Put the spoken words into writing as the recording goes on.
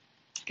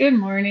Good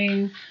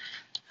morning.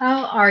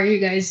 How are you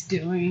guys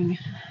doing?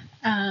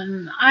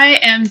 I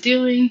am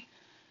doing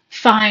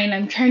fine.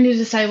 I'm trying to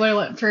decide what I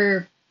want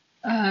for,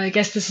 I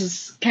guess this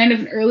is kind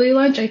of an early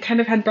lunch. I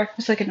kind of had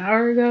breakfast like an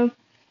hour ago,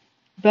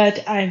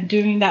 but I'm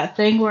doing that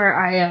thing where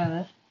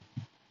I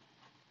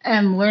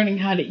am learning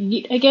how to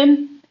eat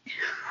again.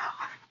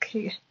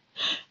 Okay.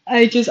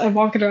 I'm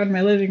walking around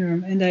my living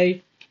room and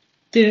I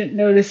didn't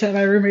notice that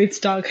my roommate's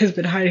dog has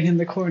been hiding in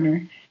the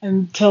corner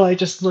until I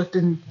just looked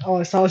and all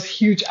I saw was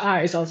huge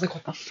eyes. I was like,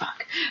 what the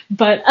fuck?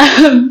 But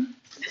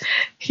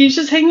he's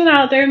just hanging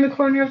out there in the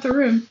corner of the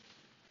room.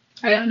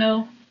 I don't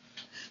know.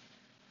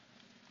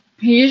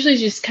 He usually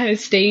just kind of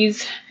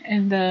stays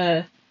in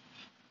the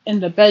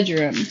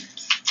bedroom,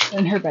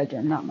 in her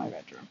bedroom, not my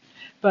bedroom.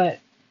 But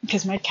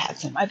because my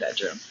cat's in my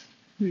bedroom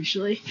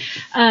usually.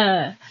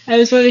 I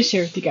just wanted to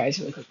share with you guys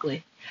really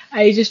quickly.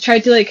 I just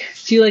tried to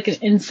do an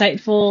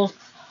insightful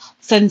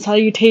sun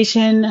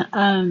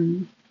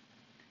salutation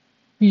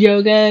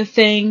yoga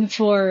thing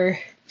for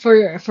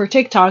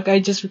TikTok. I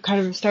just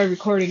kind of started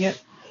recording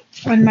it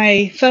on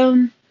my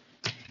phone,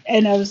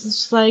 and I was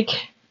just like,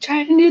 try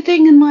a new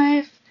thing in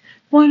life,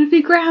 want to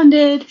be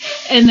grounded,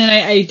 and then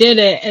I did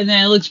it, and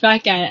then I looked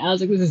back at it, I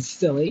was like, this is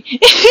silly,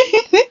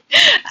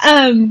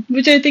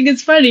 which I think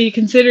is funny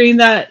considering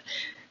that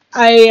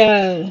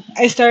I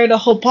started a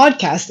whole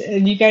podcast,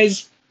 and you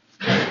guys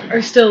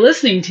are still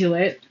listening to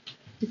it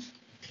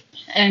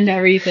and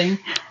everything.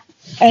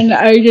 And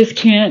I just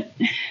can't.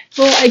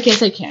 Well, I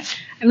guess I can't.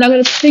 I'm not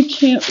gonna say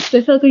can't.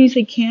 I feel like when you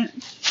say can't,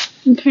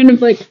 you kind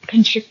of like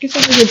constrict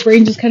yourself. Like your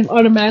brain just kind of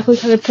automatically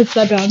kind of puts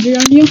that boundary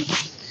on you.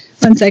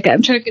 One second.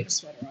 I'm trying to get the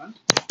sweater on.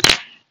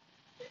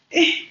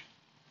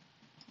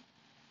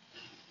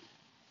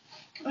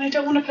 I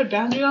don't want to put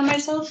boundary on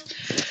myself.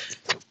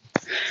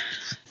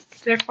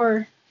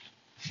 Therefore,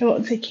 I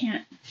won't say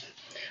can't.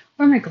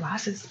 Where are my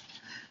glasses?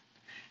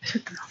 I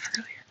took them off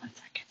earlier. One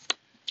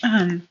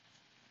second.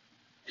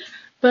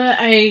 But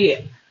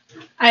I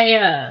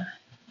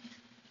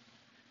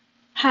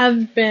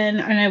have been,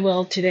 and I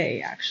will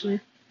today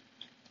actually,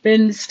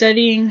 been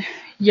studying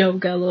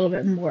yoga a little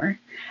bit more.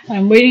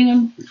 I'm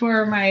waiting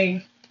for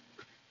my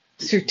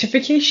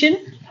certification,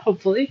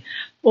 hopefully,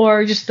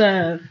 or just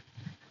a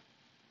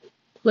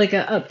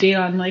update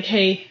on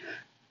hey,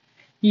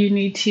 you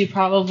need to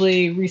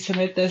probably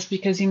resubmit this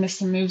because you missed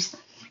some moves.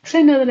 Because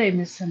I know that I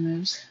missed some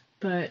moves,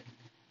 but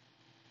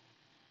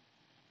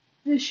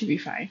this should be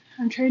fine.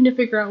 I'm trying to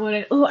figure out what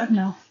I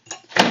know.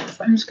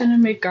 I'm just gonna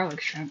make garlic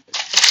shrimp.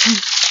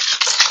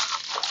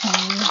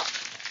 I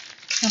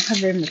don't have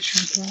very much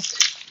shrimp left.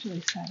 It's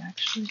really sad,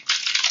 actually.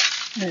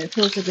 And it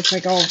feels like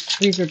it's all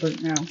freezer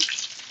burnt now.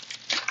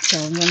 So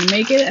I'm gonna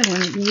make it. I'm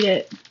gonna eat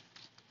it.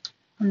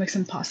 I'll make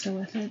some pasta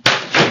with it.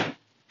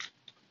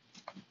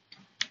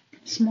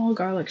 Small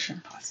garlic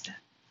shrimp pasta.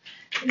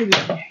 It'll be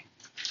okay.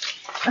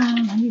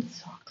 I need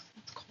socks.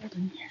 It's cold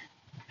in here.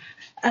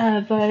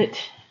 But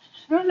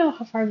I don't know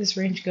how far this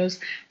range goes.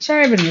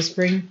 Sorry, I've been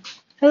whispering.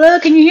 Hello,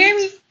 can you hear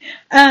me?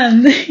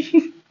 I'm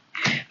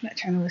not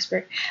trying to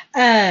whisper.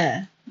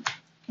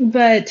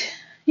 But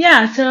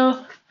yeah,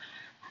 so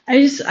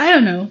I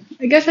don't know.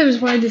 I guess I just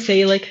wanted to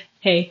say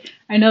hey,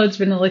 I know it's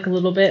been a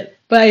little bit,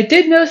 but I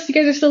did notice you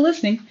guys are still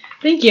listening.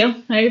 Thank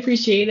you. I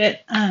appreciate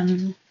it.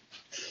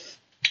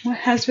 What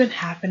has been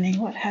happening?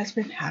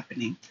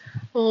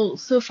 Well,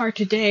 so far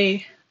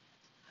today,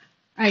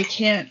 I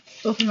can't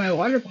open my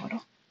water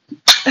bottle.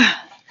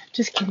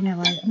 Just kidding, I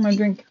lied. I'm gonna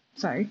drink.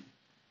 Sorry.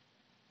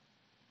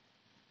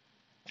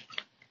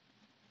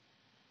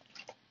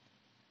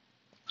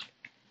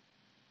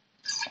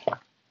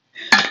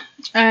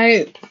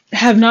 I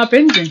have not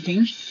been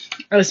drinking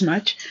as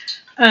much.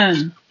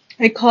 I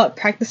call it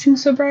practicing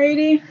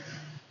sobriety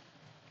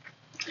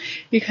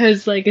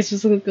because it's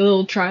just a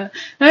little trial.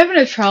 Not even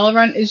a trial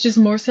run. It's just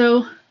more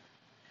so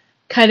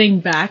cutting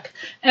back.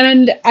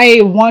 And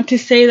I want to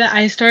say that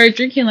I started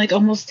drinking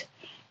almost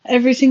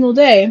every single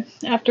day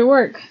after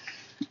work,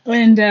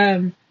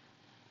 and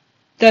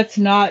that's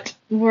not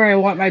where I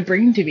want my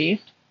brain to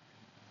be,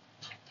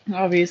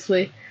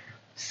 obviously.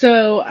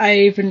 So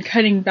I've been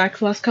cutting back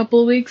the last couple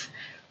of weeks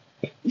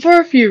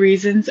for a few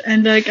reasons,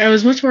 and I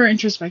was much more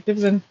introspective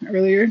than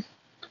earlier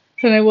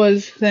than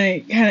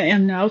I kind of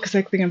am now because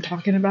I think I'm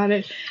talking about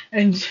it.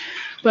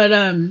 But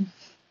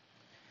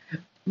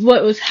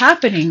what was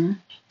happening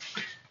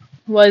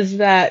was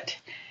that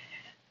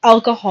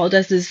alcohol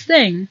does this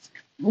thing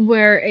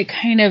where it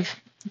kind of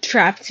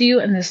traps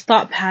you in this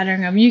thought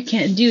pattern of you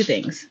can't do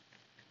things.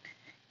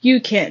 You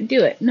can't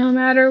do it. No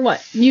matter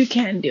what, you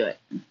can't do it.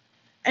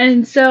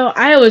 And so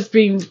I was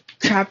being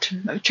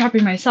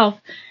trapping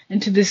myself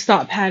into this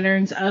thought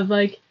patterns of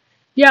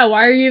yeah,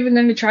 why are you even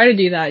going to try to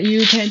do that?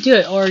 You can't do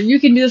it, or you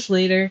can do this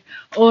later,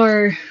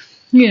 or,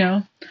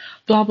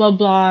 blah, blah,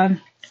 blah,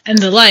 and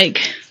the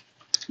like.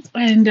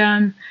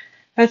 And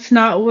that's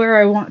not where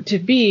I want to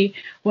be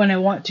when I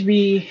want to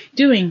be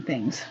doing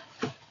things.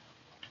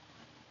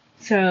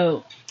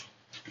 So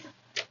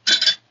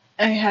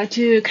I had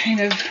to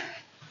kind of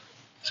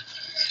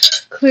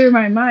clear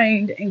my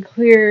mind and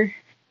clear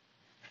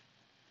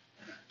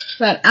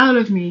that out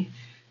of me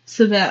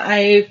so that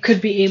I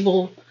could be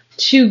able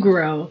to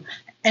grow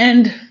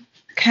and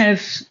kind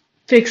of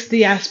fix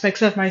the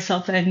aspects of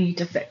myself that I need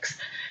to fix.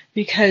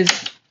 Because,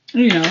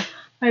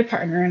 my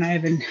partner and I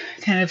have been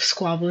kind of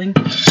squabbling.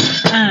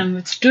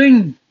 It's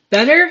doing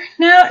better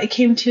now. It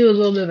came to a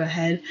little bit of a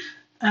head.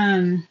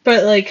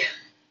 But like,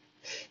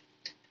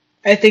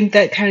 I think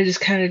that kind of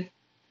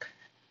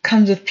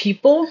comes with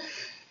people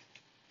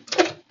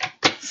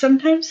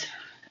sometimes.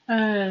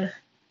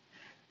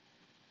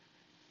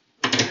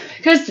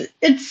 Because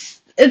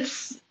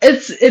it's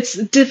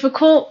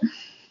difficult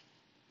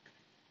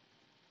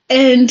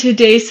in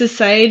today's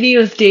society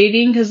with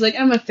dating. Because like,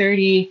 I'm a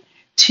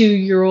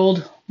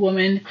 32-year-old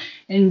woman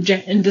in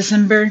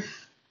December.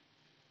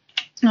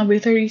 I'll be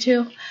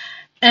 32,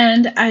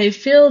 and I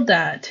feel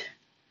that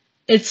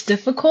it's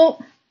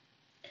difficult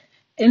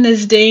in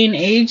this day and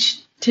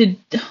age to.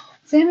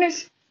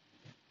 Xander's,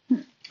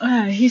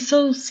 he's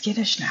so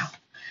skittish now.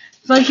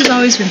 I feel like he's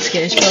always been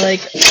skittish, but like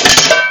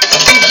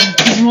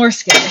he's more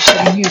skittish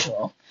than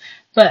usual.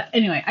 But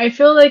anyway, I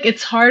feel like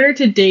it's harder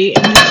to date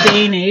in this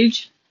day and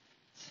age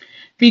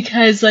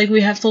because like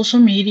we have social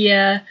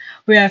media,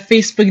 we have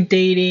Facebook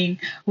dating,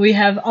 we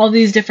have all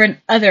these different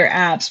other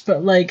apps,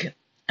 but like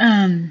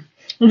then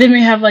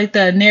we have like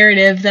the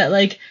narrative that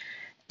like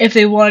if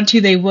they wanted to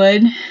they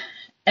would,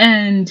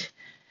 and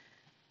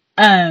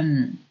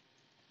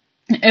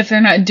if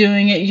they're not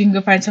doing it, you can go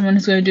find someone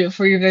who's going to do it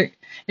for you.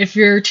 If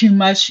you're too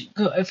much,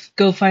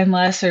 go find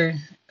less, or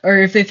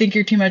if they think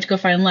you're too much, go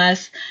find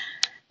less,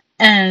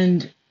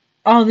 and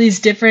all these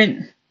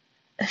different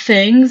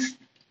things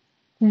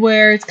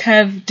where it's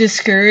kind of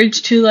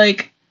discouraged to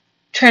like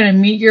try to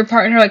meet your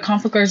partner. Like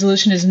conflict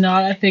resolution is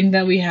not a thing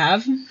that we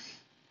have,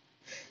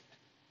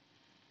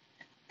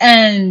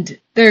 and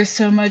there's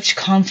so much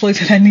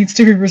conflict that needs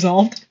to be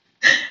resolved,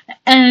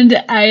 and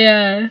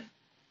I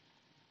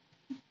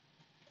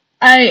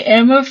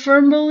am a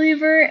firm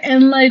believer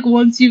in like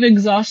once you've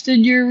exhausted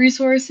your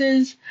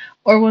resources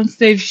or once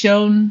they've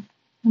shown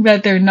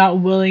that they're not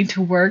willing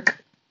to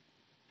work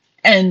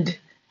and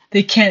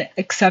they can't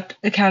accept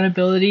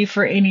accountability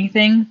for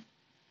anything,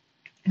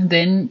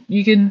 then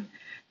you can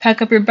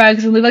pack up your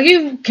bags and leave. Like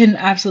you can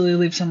absolutely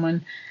leave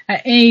someone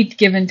at any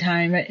given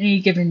time, at any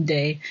given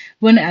day,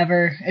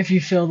 whenever, if you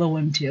feel the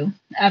whim to.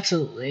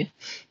 Absolutely.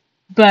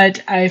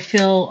 But I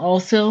feel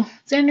also,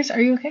 Sanders,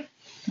 are you okay?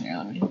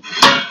 Yeah,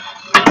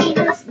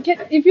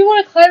 if you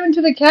want to climb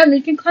into the cabinet,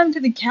 you can climb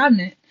into the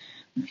cabinet.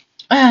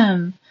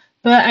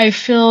 But I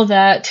feel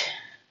that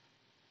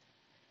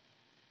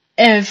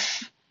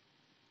if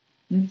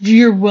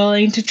you're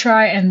willing to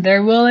try and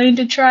they're willing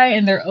to try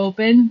and they're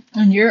open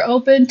and you're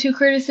open to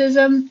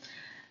criticism,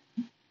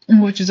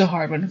 which is a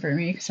hard one for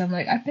me because I'm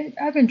like,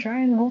 I've been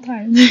trying the whole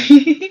time.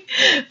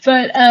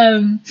 But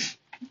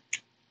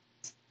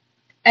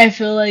I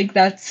feel like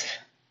that's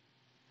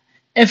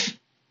if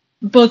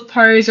both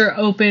parties are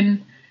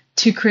open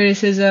to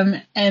criticism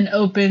and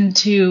open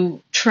to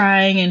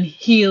trying and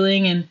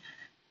healing and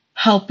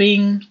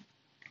helping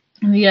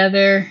the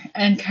other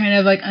and kind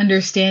of like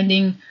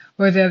understanding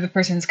where the other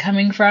person's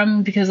coming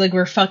from, because like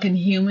we're fucking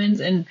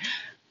humans, and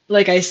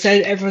like I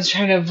said, everyone's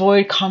trying to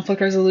avoid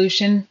conflict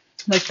resolution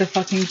like the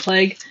fucking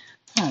plague.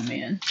 Oh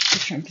man, the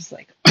shrimp is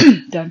like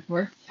done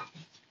for.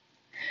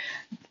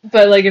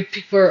 But like if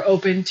people are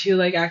open to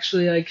like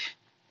actually like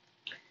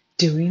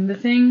doing the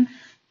thing,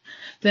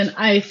 then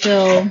I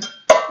feel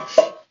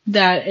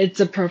that it's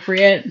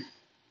appropriate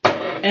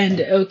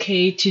and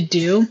okay to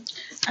do.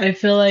 I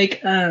feel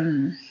like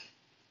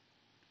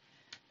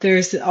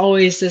there's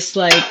always this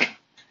like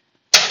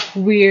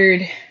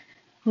weird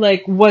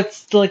like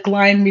what's the like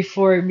line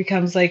before it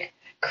becomes like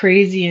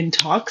crazy and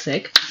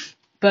toxic,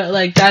 but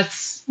like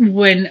that's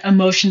when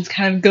emotions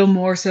kind of go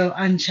more so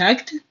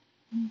unchecked,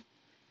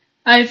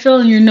 I feel,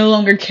 and you're no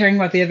longer caring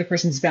about the other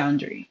person's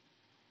boundary.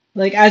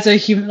 Like as a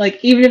human, like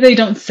even if they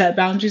don't set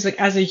boundaries,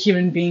 like as a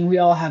human being we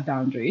all have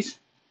boundaries.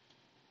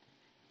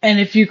 And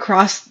if you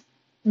cross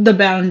the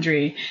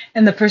boundary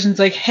and the person's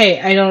like, hey,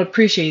 I don't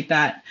appreciate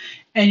that,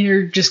 and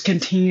you're just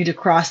continue to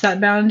cross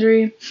that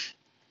boundary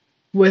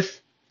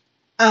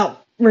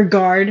without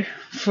regard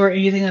for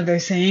anything that they're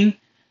saying,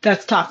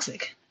 that's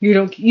toxic. You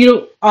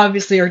don't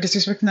obviously are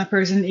disrespecting that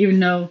person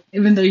even though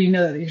you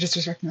know that you're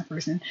disrespecting that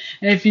person.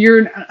 And if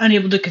you're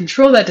unable to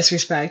control that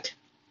disrespect,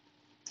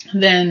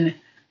 then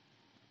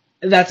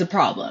that's a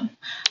problem.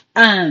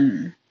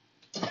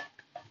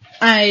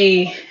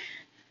 I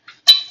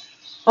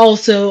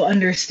also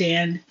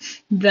understand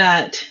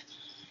that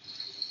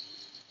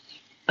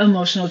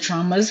emotional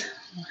traumas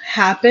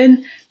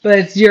happen, but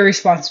it's your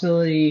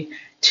responsibility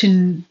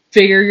to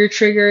figure your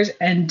triggers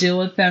and deal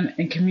with them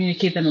and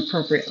communicate them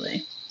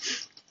appropriately.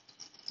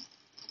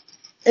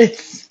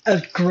 It's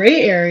a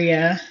gray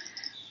area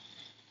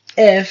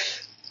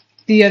if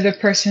the other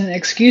person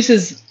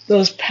excuses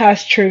those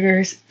past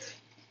triggers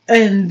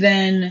and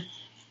then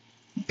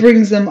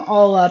brings them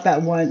all up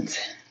at once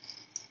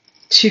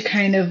to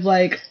kind of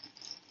like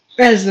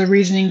as the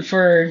reasoning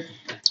for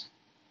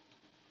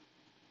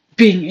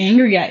being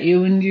angry at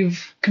you when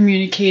you've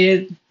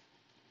communicated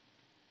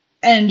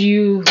and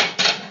you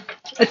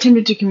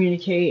attempted to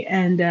communicate,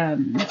 and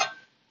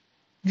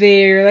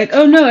they're like,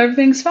 oh no,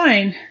 everything's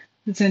fine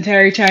this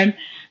entire time,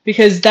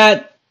 because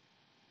that,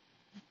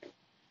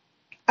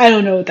 I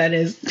don't know what that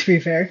is, to be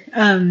fair.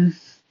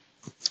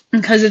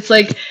 Because it's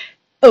like,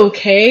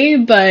 okay,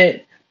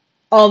 but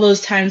all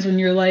those times when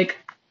you're like,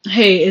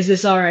 hey, is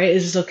this alright?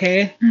 Is this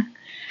okay?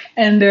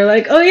 And they're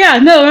like, oh yeah,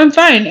 no, I'm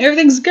fine.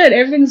 Everything's good.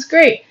 Everything's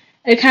great.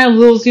 It kind of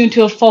lulls you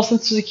into a false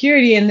sense of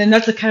security, and then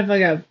that's a kind of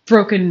like a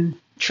broken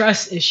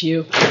trust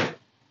issue.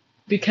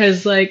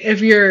 Because like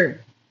if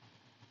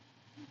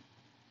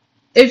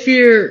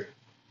you're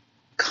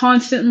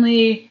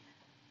constantly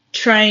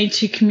trying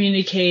to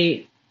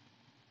communicate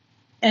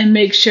and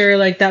make sure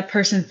like that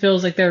person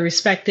feels like they're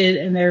respected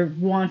and they're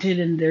wanted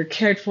and they're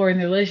cared for in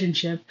the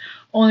relationship,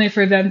 only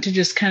for them to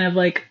just kind of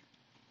like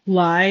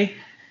lie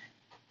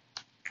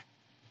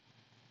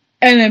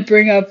and then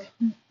bring up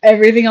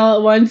everything all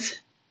at once,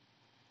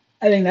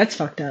 I think that's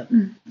fucked up.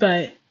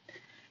 But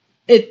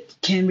it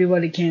can be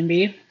what it can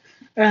be.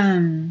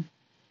 I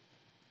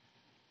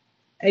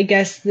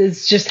guess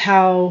it's just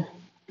how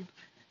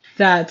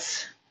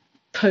that's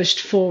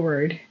pushed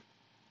forward,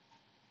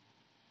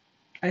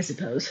 I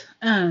suppose.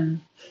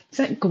 Is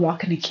that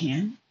guac in a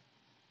can?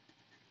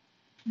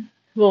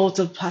 Well, it's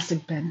a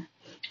plastic bin.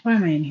 Why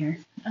am I in here?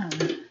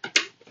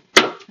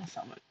 That's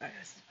not what that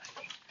is.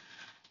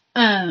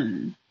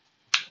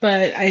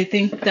 But I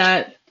think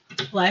that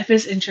life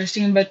is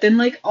interesting, but then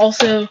like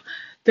also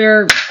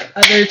there are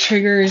other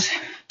triggers,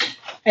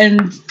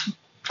 and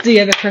the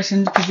other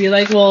person could be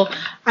like, well,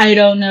 I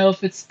don't know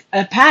if it's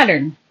a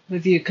pattern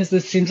with you, because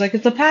this seems like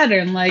it's a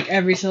pattern. Like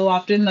every so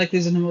often, like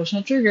there's an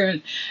emotional trigger,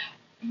 and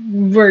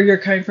where you're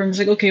coming from is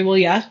like, okay, well,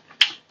 yeah,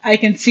 I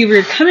can see where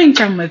you're coming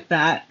from with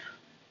that,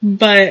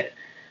 but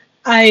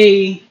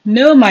I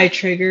know my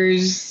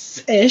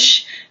triggers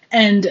ish,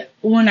 and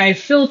when I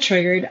feel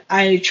triggered,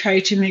 I try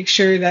to make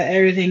sure that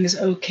everything's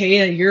okay,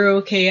 that you're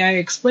okay. I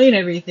explain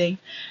everything,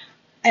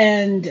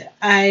 and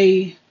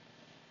I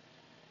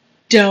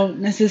don't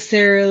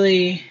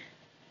necessarily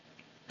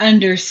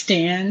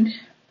understand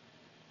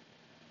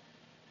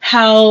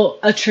how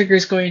a trigger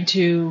is going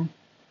to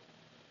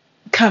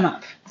come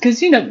up,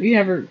 because you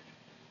never,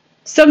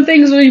 some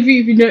things,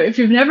 if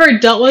you've never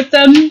dealt with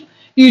them,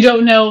 you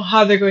don't know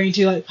how they're going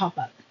to like pop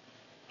up.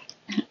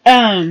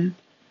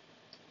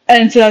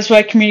 And so that's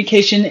why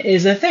communication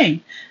is a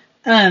thing.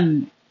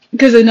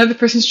 Because another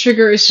person's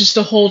trigger is just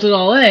to hold it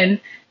all in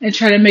and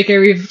try to make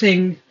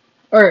everything,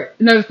 or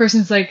another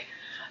person's like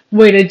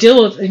way to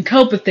deal with and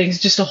cope with things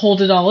just to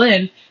hold it all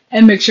in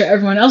and make sure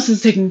everyone else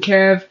is taken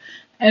care of,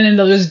 and then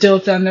they'll just deal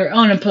with it on their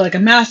own and put like a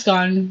mask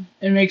on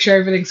and make sure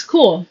everything's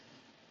cool.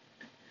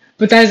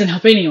 But that doesn't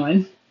help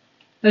anyone.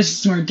 That's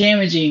just more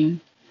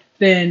damaging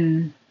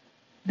than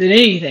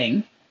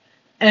anything.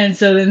 And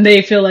so then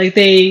they feel like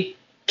they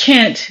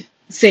can't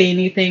say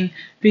anything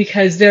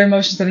because their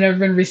emotions have never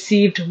been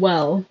received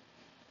well,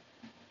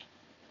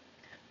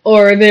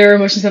 or their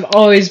emotions have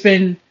always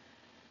been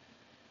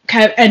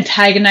kind of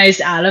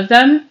antagonized out of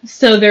them.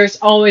 So there's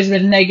always a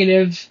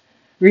negative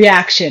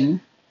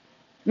reaction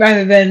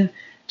rather than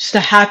just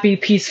a happy,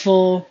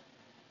 peaceful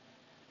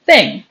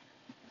thing.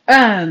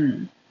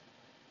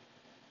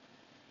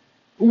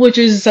 Which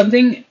is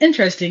something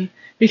interesting,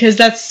 because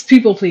that's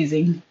people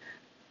pleasing.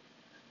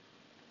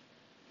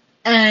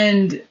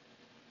 And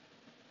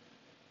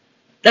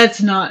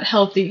that's not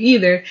healthy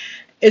either.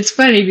 It's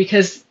funny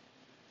because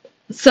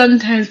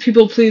sometimes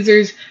people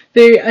pleasers,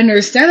 they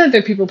understand that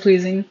they're people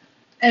pleasing,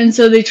 and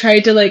so they try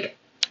to like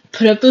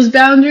put up those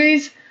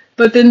boundaries,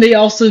 but then they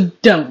also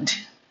don't.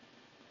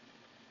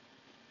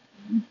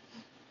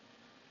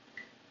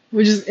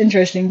 Which is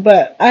interesting.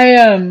 But I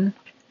am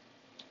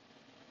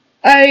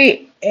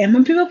a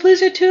people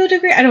pleaser to a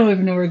degree. I don't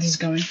even know where this is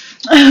going.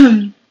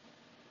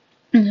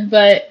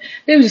 But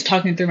I'm just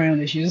talking through my own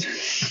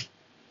issues.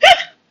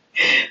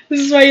 This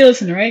is why you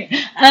listen, right?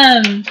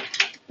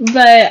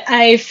 But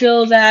I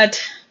feel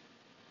that,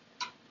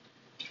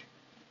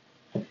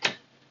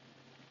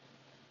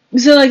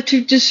 so like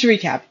to just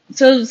recap.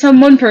 So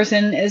one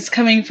person is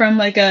coming from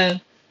like oh,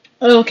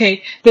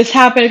 okay, this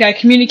happened, I gotta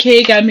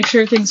communicate, gotta make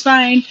sure everything's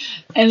fine,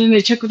 and then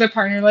they check with their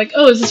partner like,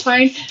 oh, is this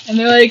fine? And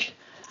they're like,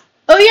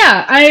 oh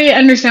yeah, I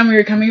understand where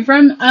you're coming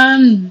from.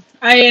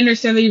 I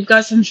understand that you've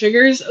got some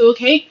triggers,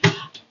 okay.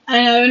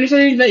 I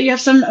understand that you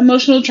have some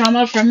emotional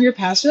trauma from your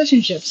past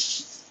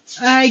relationships.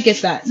 I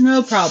get that,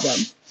 no problem.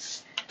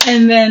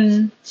 And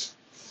then,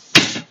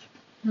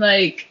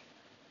 like,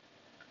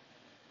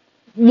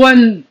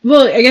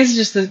 I guess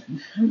it's just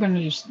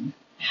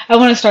I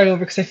want to start over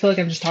because I feel like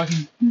I'm just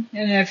talking.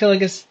 And I feel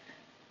like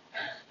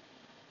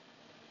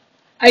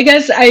I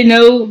guess I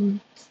know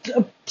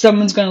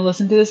someone's going to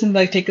listen to this and,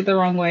 like, take it the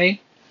wrong way.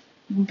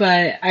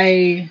 But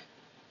I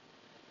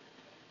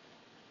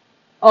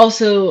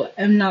also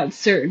am not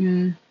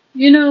certain,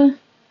 if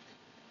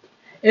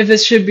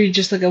this should be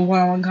just, like, a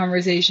one-on-one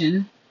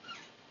conversation.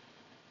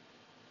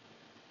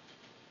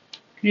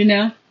 You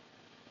know?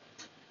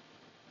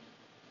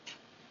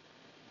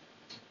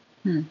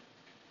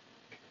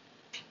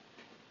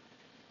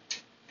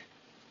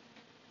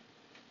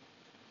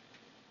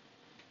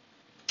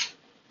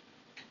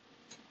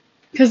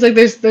 because like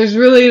there's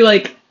really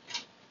like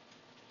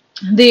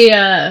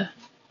the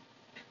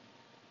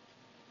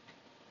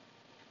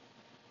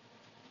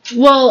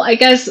well, I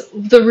guess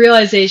the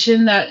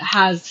realization that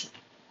has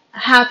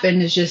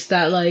happened is just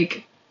that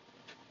like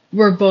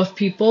we're both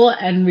people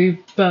and we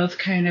both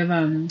kind of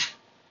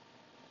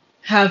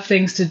have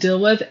things to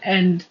deal with,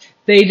 and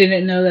they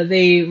didn't know that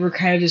they were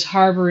kind of just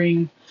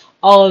harboring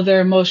all of their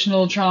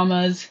emotional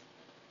traumas,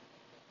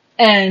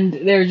 and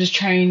they were just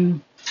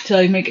trying to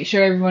like make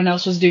sure everyone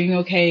else was doing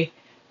okay,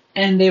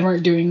 and they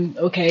weren't doing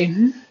okay,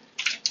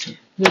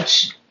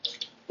 which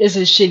is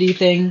a shitty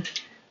thing.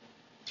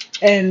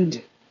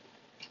 And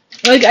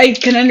like I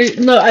can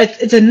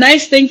it's a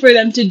nice thing for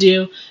them to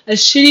do, a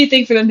shitty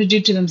thing for them to do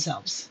to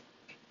themselves,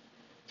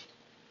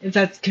 if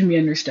that can be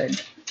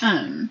understood.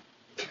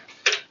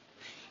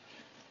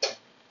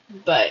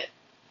 But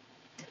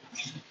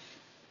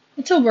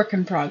it's a work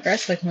in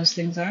progress, like most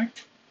things are,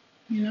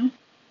 you know?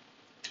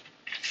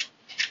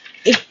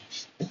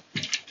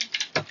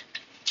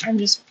 I'm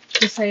just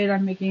decided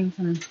I'm making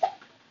some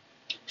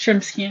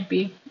shrimp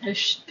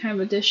scampi-ish kind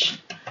of a dish.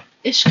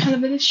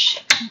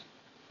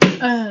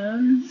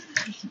 And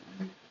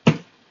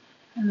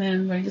then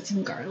I'm going to get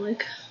some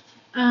garlic.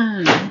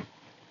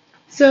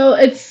 So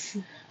it's...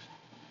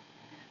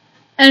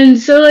 And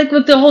so, like,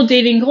 with the whole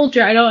dating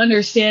culture, I don't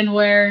understand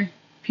where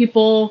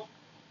people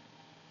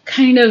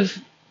kind of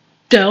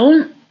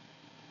don't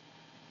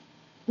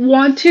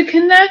want to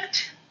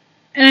connect.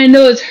 And I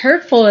know it's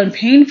hurtful and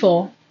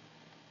painful.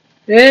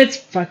 It's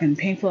fucking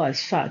painful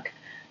as fuck.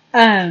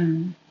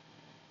 But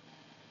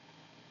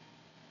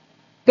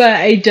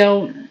I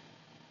don't...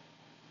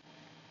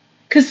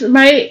 Because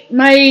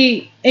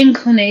my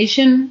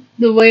inclination,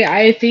 the way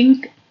I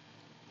think,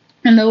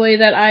 and the way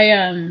that I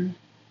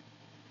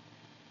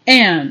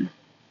am,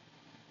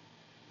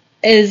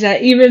 is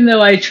that even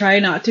though I try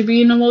not to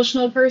be an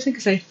emotional person,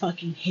 because I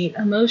fucking hate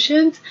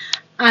emotions,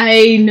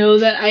 I know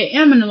that I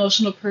am an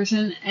emotional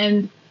person,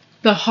 and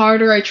the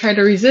harder I try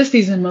to resist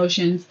these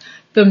emotions,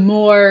 the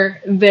more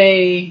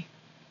they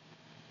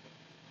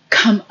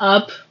come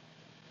up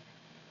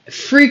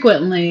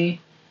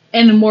frequently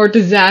in more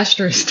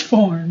disastrous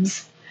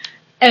forms.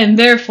 And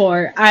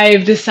therefore,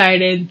 I've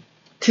decided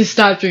to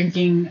stop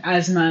drinking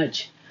as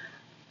much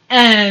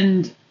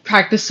and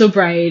practice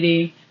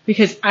sobriety,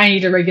 because I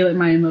need to regulate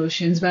my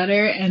emotions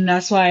better, and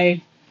that's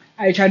why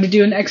I tried to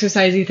do an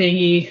exercisey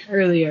thingy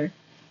earlier.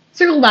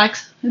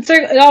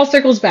 It all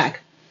circles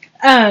back.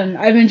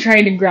 I've been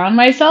trying to ground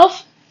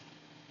myself,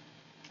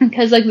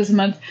 because like this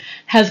month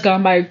has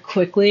gone by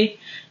quickly,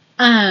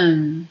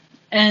 or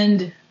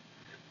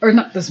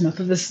not this month,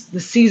 but this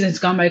season's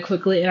gone by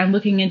quickly, and I'm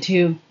looking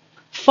into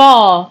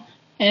fall,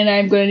 and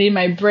I'm going to need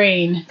my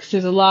brain, because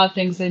there's a lot of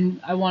things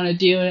I want to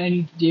do and I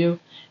need to do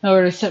in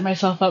order to set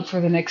myself up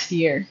for the next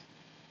year.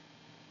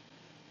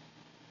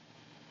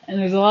 And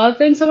there's a lot of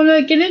things I want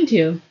to get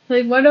into.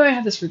 Like, why do I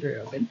have this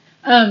refrigerator open?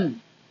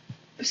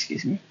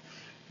 Excuse me.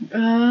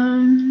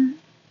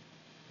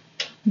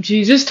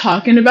 Jesus,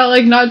 talking about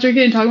like not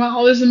drinking and talking about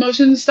all this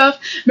emotion and stuff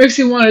makes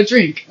me want to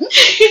drink.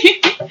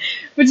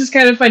 Which is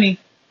kind of funny.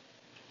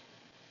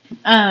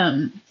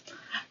 I've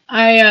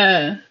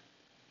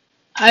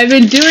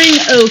been doing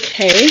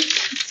okay.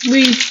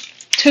 We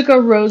took a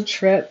road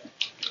trip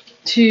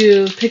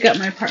to pick up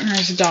my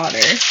partner's daughter,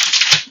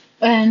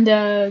 and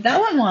that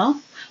went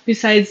well.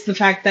 Besides the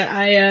fact that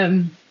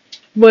I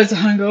was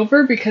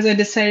hungover because I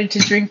decided to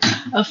drink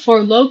a Four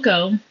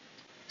Loko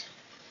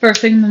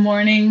first thing in the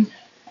morning.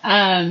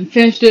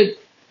 Finished it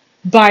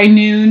by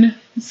noon.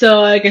 So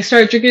like I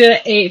started drinking it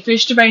at 8,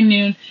 finished it by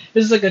noon.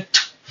 This is like a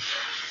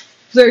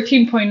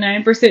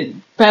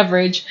 13.9%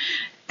 beverage,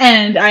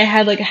 and I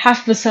had like a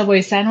half of a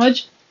Subway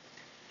sandwich,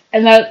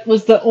 and that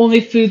was the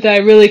only food that I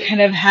really kind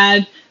of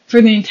had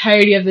for the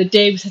entirety of the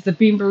day, besides the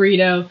bean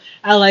burrito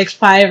at like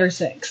 5 or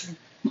 6.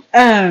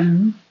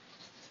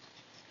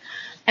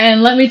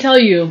 And let me tell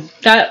you,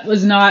 that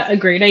was not a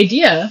great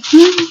idea.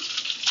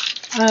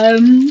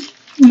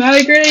 Not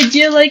a great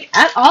idea, like,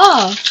 at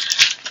all.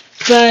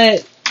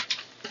 But,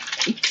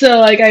 so,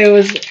 like, I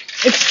was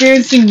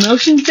experiencing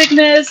motion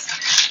sickness,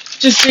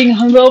 just being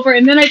hungover,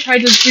 and then I tried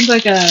to drink,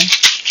 like,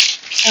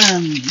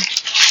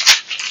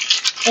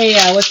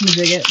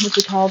 what's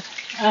it called?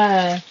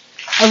 A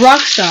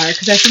rock star,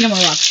 because I think I'm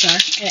a rock star.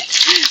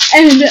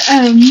 And,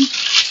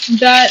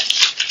 that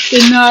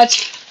did not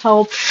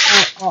help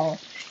at all,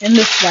 in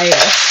the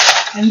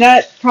slightest. And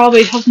that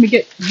probably helped me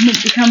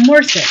become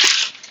more sick.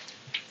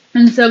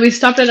 And so we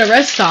stopped at a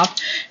rest stop,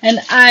 and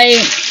I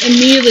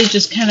immediately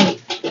just kind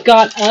of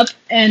got up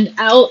and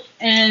out,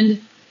 and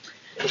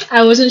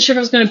I wasn't sure if I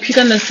was going to puke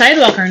on the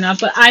sidewalk or not,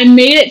 but I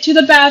made it to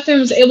the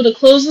bathroom, was able to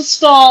close the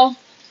stall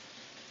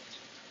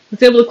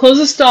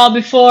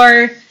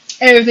before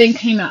everything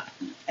came up.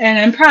 And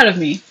I'm proud of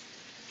me,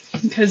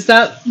 because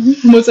that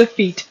was a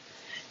feat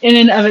in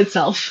and of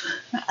itself.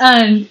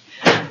 And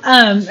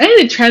I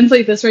need to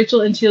translate this,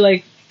 Rachel, into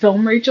like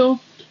film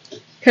Rachel,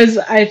 because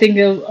I think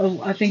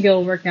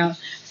it'll work out. I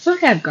feel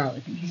like I have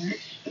garlic in here.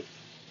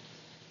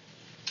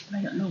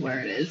 I don't know where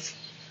it is.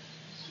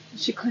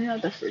 Should clean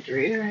out the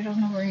refrigerator. I don't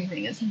know where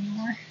anything is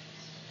anymore.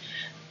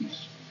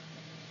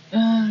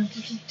 Oh,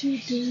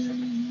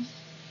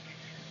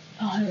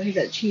 I don't need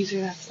that cheese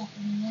or that stuff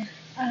anymore.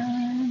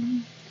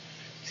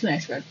 It's a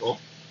nice Red Bull.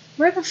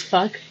 Where the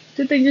fuck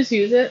did they just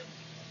use it?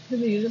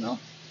 Did they use it all?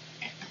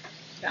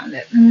 Found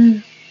it.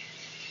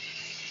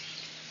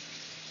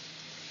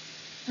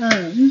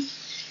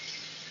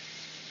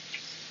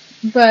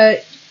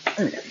 But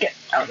I'm gonna get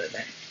out of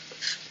there.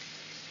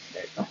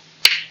 There you go.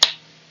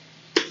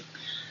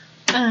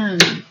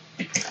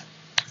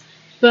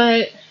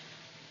 But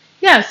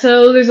yeah,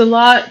 so there's a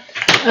lot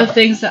of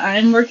things that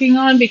I'm working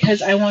on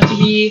because I want to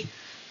be.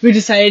 We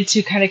decided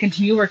to kind of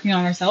continue working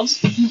on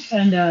ourselves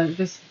and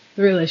just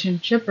the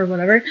relationship or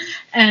whatever,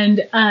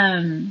 and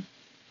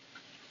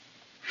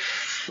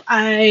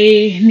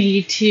I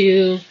need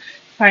to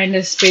find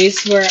a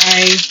space where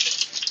I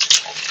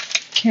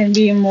can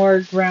be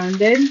more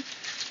grounded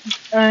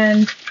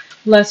and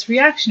less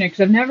reactionary,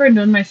 because I've never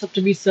known myself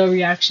to be so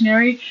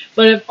reactionary,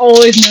 but I've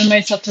always known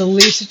myself to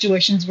leave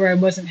situations where I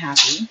wasn't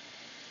happy.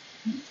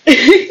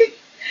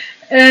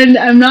 And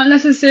I'm not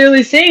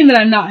necessarily saying that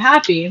I'm not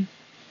happy.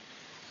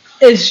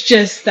 It's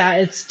just that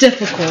it's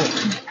difficult.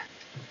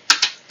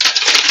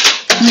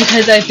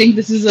 Because I think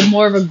this is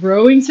more of a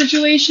growing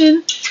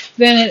situation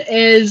than it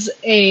is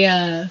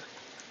a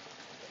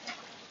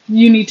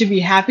you need to be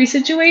happy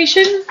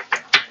situation.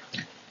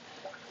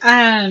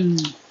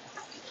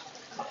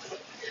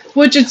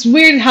 Which it's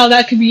weird how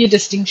that could be a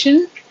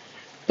distinction,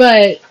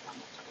 but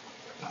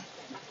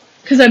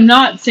because I'm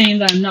not saying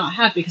that I'm not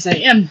happy, because I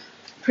am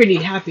pretty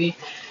happy.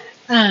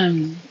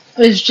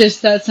 It's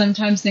just that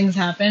sometimes things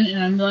happen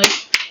and I'm like,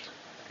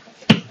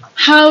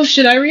 how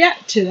should I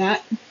react to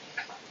that?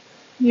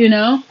 You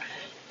know?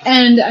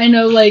 And I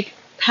know, like,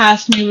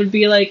 past me would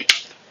be like,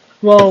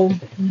 well,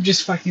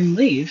 just fucking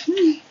leave.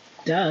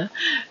 Duh.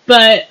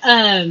 But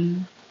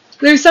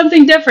there's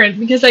something different,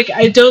 because, like,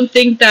 I don't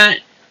think that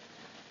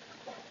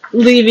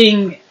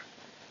leaving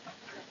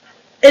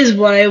is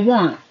what I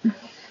want.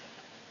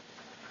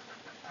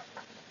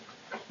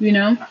 You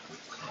know?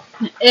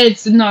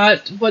 It's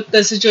not what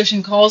the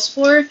situation calls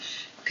for,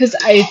 because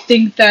I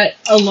think that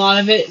a lot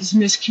of it is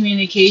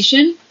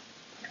miscommunication,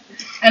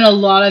 and a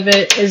lot of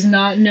it is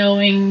not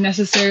knowing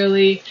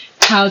necessarily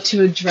how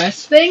to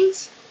address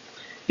things,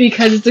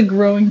 because it's a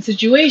growing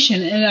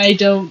situation, and I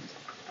don't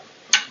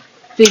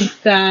think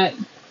that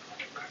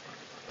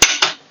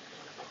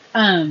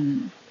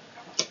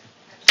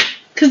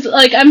because,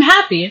 like, I'm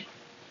happy.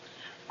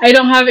 I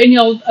don't have any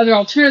other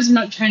alternatives. I'm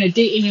not trying to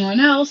date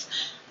anyone else.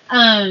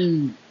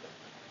 I'm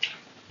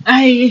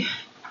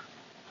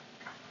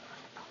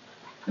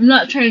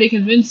not trying to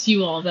convince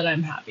you all that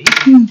I'm happy.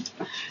 I'm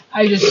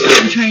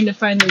trying to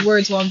find the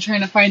words while I'm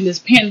trying to find this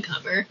pan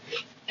cover.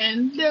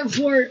 And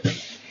therefore,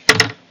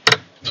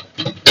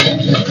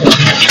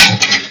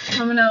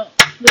 coming out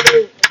a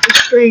little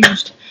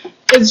estranged.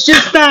 It's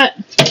just that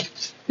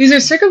these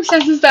are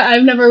circumstances that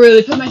I've never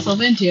really put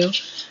myself into.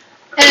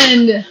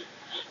 And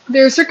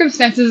there are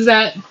circumstances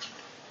that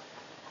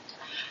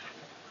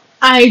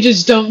I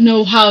just don't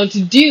know how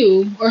to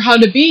do or how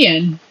to be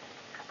in,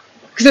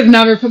 because I've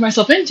never put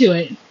myself into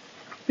it.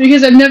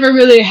 Because I've never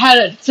really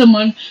had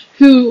someone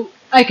who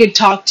I could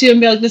talk to and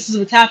be like, this is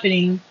what's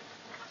happening.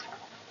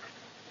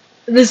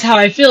 This is how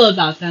I feel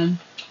about them.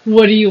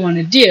 What do you want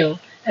to do?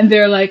 And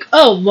they're like,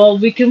 oh, well,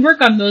 we can work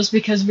on those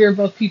because we're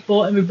both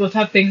people and we both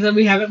have things that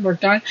we haven't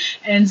worked on.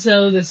 And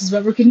so this is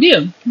what we can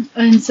do.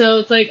 And so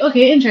it's like,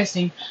 okay,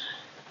 interesting.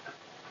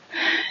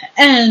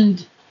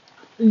 And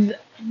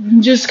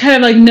just kind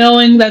of like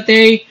knowing that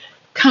they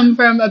come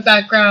from a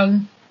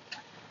background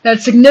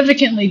that's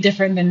significantly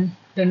different than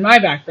my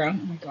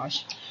background. Oh my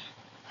gosh.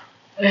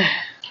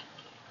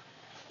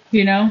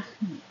 You know?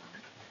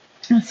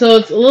 So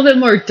it's a little bit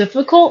more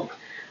difficult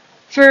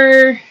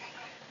for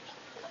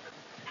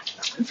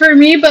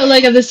me, but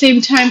like at the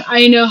same time,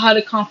 I know how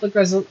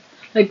to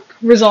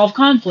resolve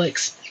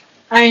conflicts.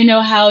 I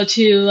know how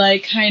to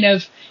like kind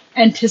of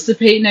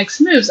anticipate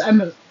next moves.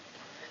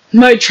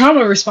 My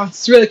trauma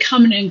response is really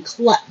coming in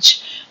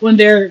clutch when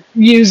they're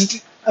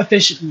used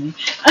efficiently.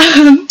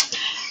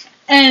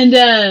 And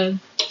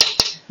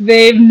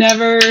they've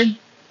never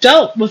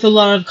dealt with a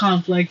lot of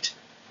conflict.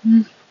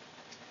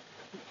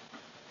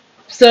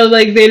 So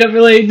like they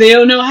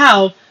don't know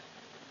how.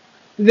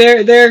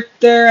 Their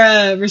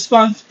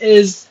response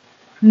is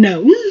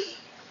no.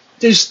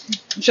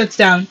 Just shuts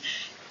down.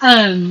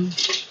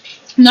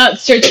 Not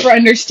search for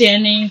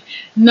understanding,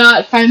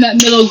 not find that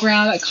middle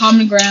ground, that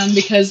common ground,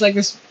 because like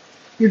this,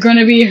 you're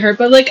gonna be hurt.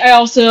 But like I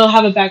also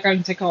have a background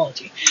in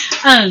psychology,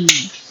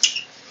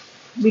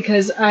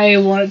 because I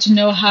wanted to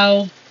know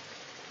how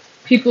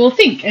people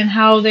think and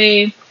how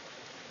they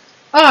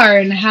are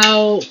and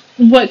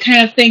what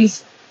kind of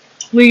things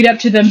lead up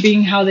to them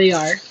being how they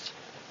are.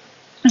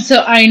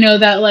 So I know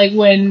that like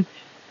when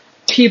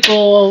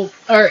people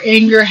are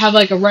angry or have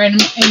like a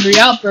random angry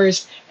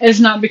outburst,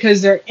 it's not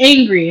because they're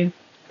angry,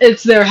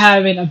 it's they're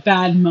having a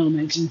bad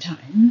moment in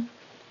time.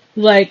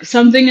 Like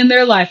something in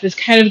their life is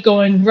kind of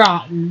going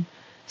rotten.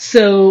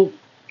 So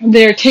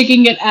they're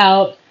taking it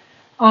out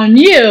on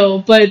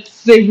you, but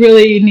they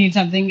really need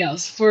something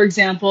else. For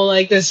example,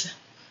 like this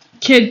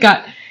kid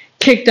got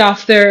kicked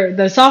off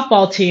the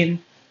softball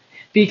team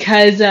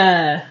because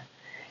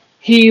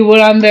he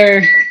went on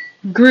their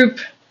group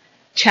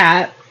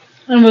chat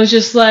and was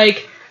just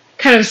like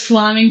kind of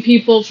slamming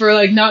people for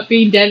like not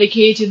being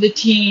dedicated to the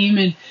team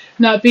and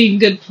not being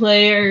good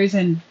players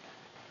and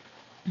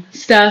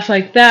stuff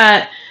like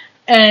that.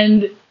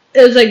 And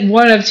it was like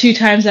one of two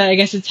times that I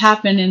guess it's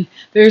happened, and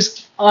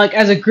there's like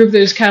as a group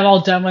they're just kind of all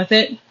done with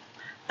it.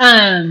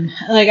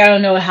 Like I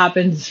don't know what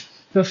happens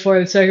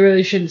before, so I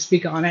really shouldn't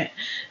speak on it.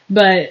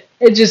 But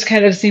it just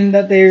kind of seemed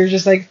that they were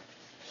just like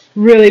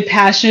really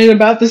passionate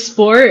about the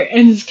sport,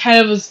 and just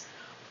kind of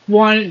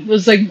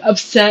was like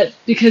upset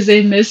because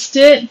they missed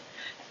it,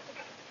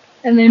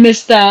 and they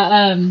missed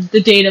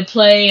the day to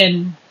play,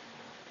 and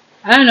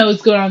I don't know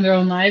what's going on in their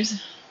own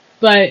lives,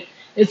 but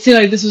it seemed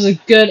like this was a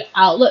good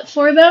outlet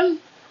for them.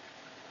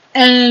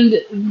 And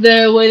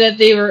the way that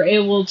they were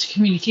able to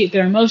communicate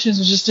their emotions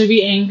was just to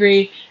be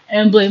angry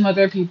and blame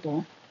other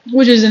people,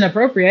 which is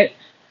inappropriate.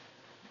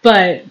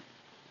 But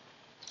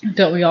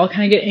don't we all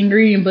kind of get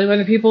angry and blame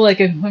other people? Like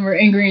when we're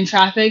angry in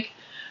traffic,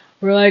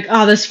 we're like,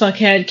 oh, this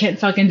fuckhead can't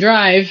fucking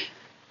drive.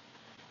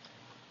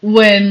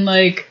 When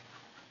like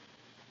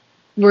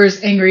we're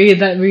angry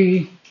that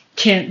we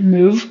can't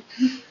move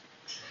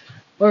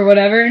or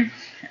whatever.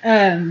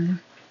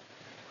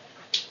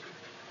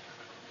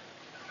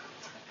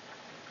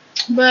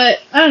 But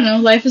I don't know,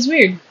 life is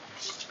weird.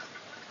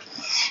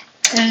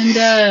 And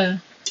I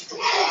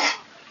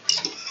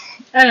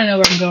don't know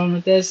where I'm going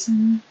with this.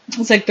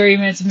 It's like 30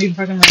 minutes of me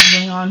fucking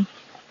rambling on.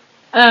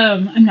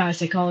 I'm not a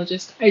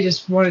psychologist. I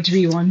just wanted to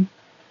be one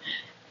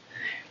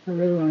for a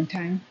really long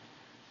time.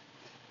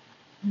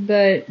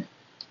 But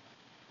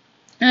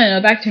I don't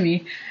know, back to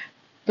me.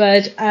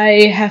 But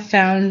I have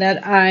found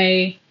that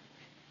I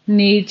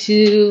need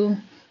to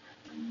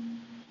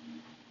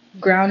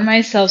ground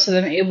myself so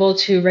that I'm able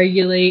to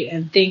regulate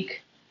and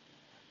think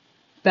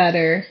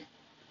better.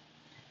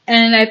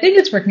 And I think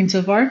it's working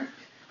so far.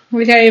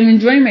 Like I am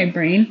enjoying my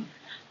brain.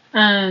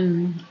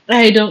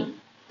 I don't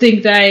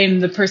think that I am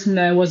the person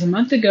that I was a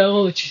month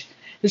ago, which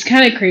is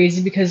kind of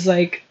crazy because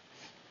like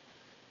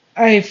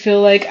I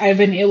feel like I've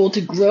been able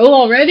to grow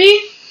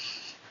already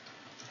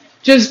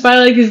just by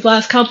like these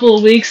last couple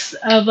of weeks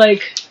of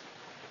like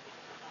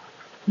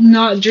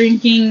not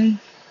drinking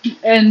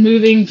and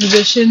moving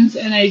positions,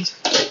 and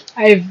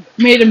I've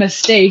made a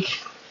mistake,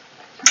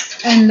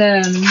 and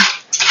I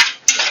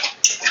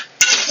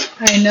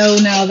know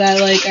now that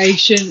like I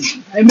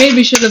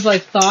maybe should have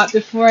like thought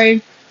before I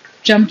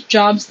jumped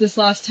jobs this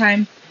last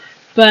time,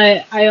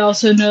 but I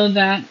also know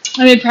that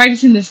I've been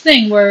practicing this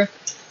thing where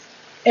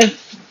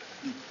if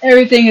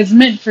everything is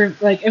meant for,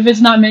 like, if it's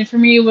not meant for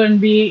me, it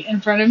wouldn't be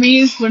in front of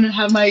me, I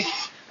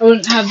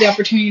wouldn't have the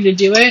opportunity to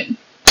do it.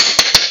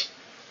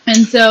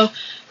 And so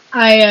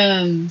I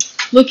am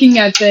looking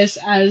at this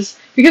as,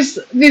 because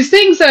these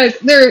things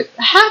they're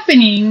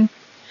happening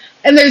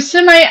and they're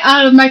semi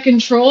out of my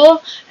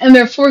control, and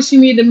they're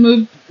forcing me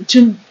to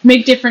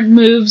make different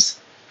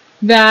moves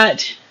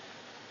that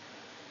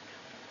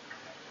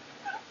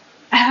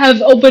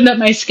have opened up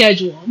my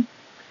schedule.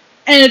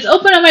 And it's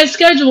opened up my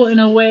schedule in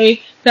a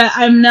way that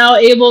I'm now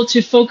able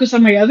to focus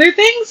on my other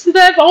things that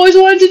I've always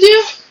wanted to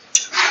do.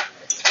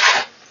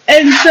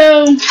 And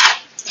so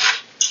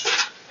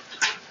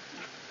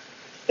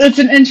it's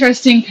an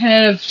interesting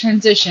kind of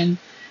transition.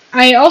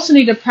 I also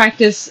need to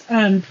practice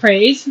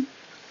praise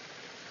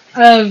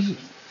of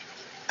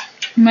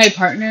my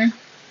partner,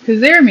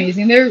 because they're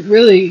amazing. They're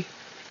really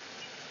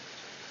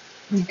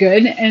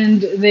good,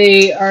 and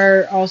they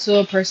are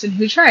also a person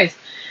who tries.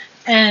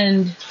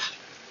 And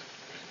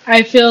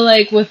I feel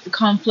like with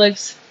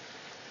conflicts,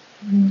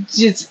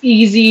 it's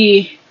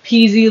easy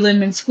peasy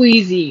lemon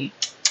squeezy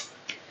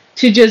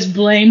to just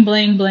blame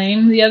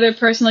the other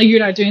person. Like, you're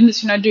not doing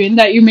this, you're not doing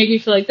that, you make me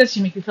feel like this,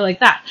 you make me feel like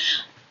that.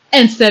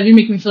 Instead of you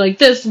make me feel like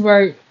this,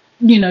 where,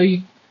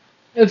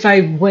 if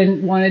I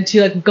wanted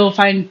to, like, go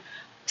find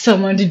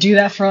someone to do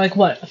that for, like,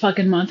 what, a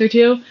fucking month or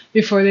two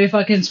before they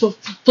fucking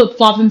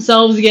flip-flop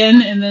themselves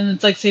again, and then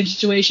it's, like, same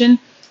situation.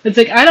 It's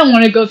like, I don't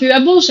want to go through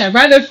that bullshit. I'd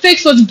rather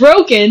fix what's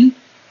broken,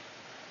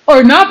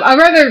 or not. I'd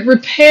rather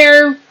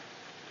repair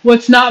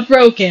what's not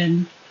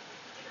broken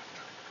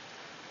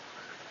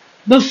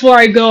before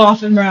I go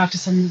off and run after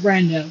some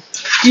rando.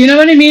 You know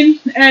what I mean?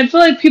 And I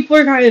feel like people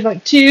are kind of,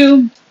 like,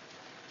 too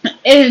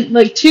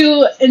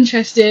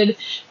interested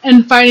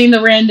in finding the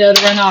rando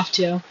to run off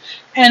to.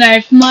 And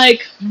I'm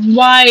like,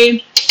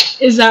 why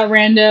is that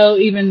rando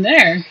even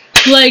there?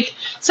 Like,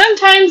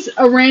 sometimes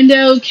a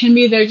rando can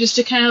be there just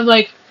to kind of,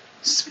 like,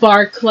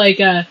 spark, like,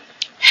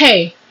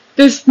 hey,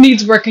 this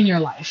needs work in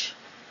your life.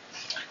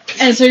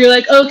 And so you're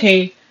like,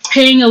 okay,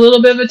 paying a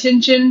little bit of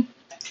attention,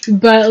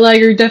 but, like,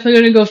 you're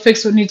definitely going to go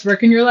fix what needs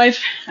work in your life.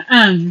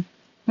 One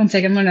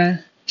second, I'm going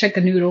to check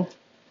the noodle.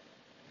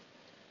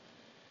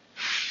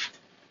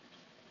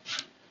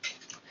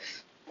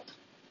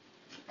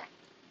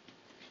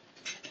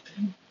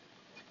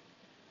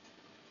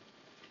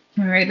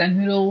 Alright, that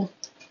noodle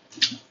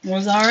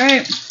was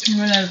alright. I'm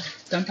gonna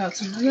dump out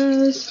some of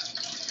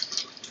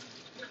those.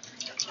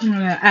 I'm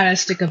gonna add a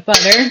stick of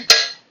butter.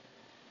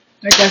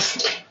 I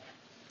guess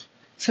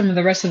some of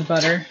the rest of the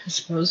butter, I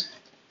suppose.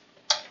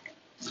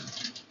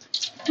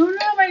 Oh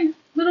no, my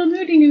little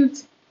nudie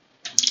nudes.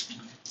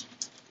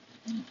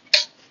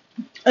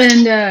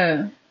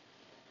 And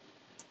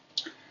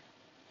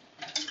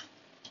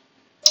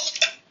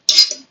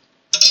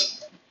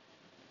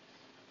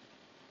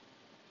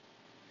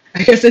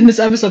I guess in this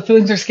episode,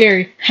 feelings are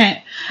scary.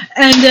 And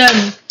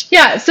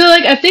yeah, so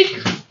like I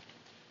think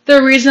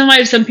the reason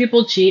why some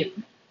people cheat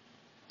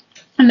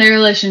in their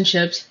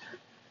relationships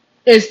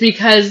is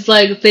because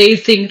like they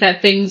think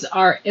that things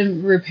are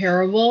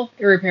irreparable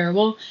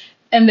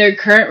in their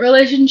current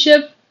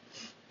relationship,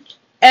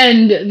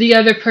 and the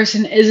other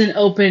person isn't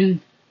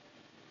open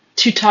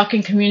to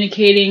talking,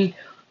 communicating,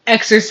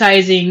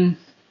 exercising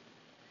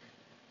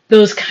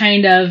those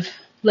kind of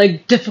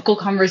like difficult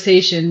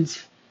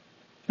conversations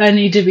that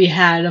need to be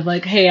had of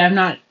like, hey, I'm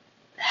not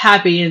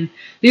happy and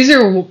these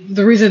are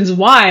the reasons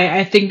why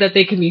I think that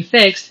they can be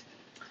fixed.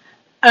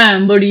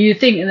 What do you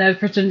think? And that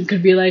person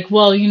could be like,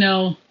 well, you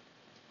know,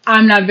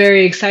 I'm not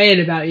very excited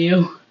about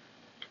you,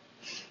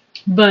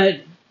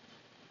 but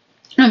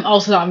I'm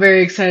also not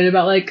very excited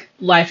about like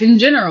life in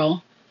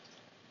general.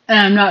 And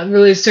I'm not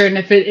really certain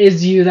if it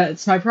is you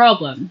that's my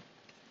problem.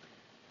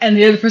 And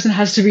the other person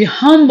has to be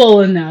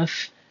humble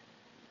enough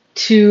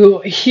to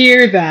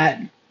hear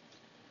that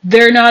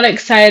they're not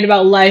excited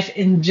about life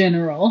in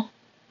general.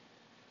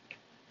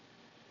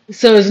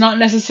 So it's not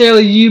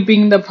necessarily you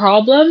being the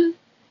problem,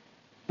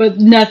 but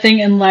nothing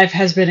in life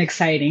has been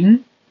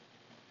exciting.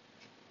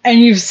 And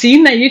you've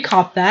seen that, you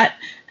caught that.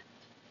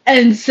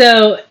 And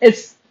so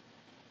it's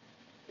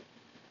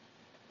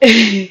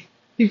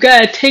you've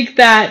got to take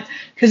that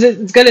because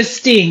it's going to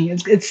sting.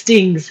 It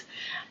stings.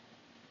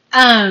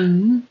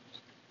 But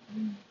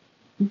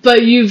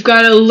you've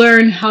got to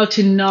learn how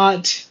to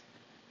not.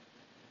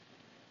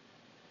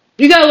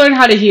 You got to learn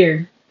how to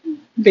hear.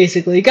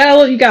 Basically, you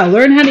got to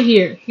learn how to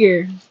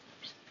hear.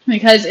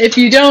 Because if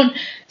you don't,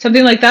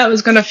 something like that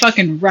was going to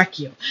fucking wreck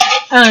you.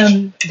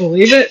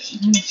 Believe it?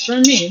 For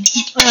me.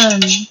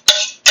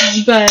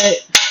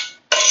 But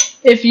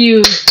if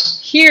you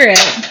hear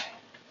it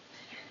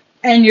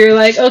and you're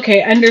like,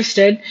 okay,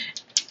 understood,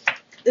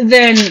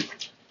 then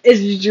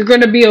you're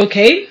going to be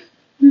okay?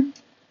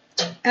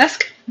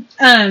 Ask.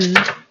 I'm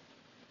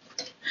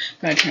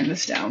going to turn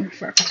this down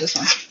before I put this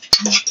on.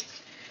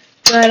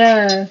 But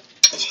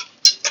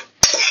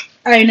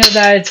I know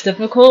that it's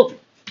difficult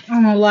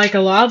on like a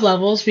lot of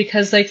levels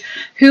because like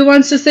who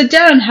wants to sit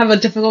down and have a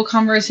difficult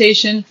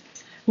conversation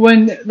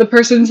when the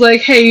person's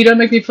like, hey, you don't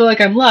make me feel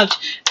like I'm loved,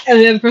 and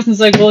the other person's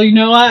like, well, you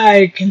know what,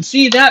 I can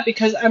see that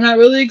because I'm not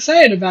really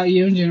excited about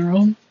you in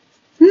general.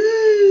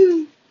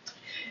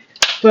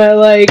 But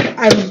like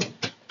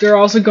they're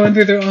also going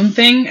through their own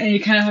thing, and you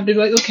kind of have to be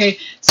like, okay,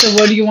 so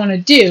what do you want to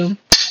do?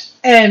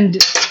 And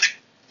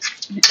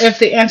if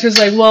the answer is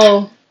like,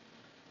 well,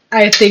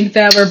 I think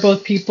that we're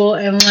both people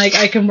and like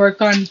I can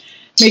work on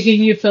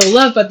making you feel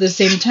loved, but at the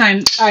same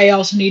time I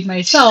also need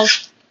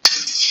myself,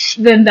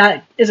 then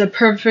that is a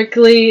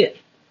perfectly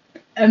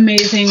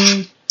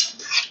amazing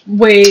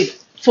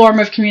form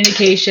of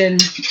communication.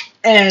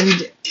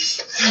 And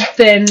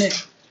then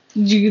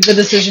the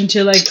decision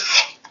to like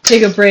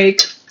take a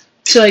break,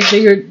 to like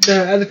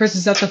the other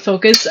person's not the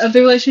focus of the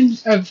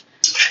relationship,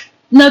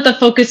 not the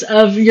focus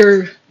of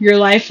your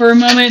life for a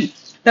moment,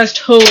 that's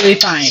totally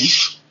fine.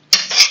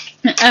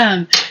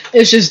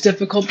 It's just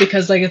difficult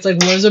because like it's like,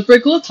 what does a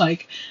break look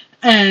like?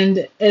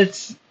 And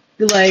it's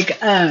like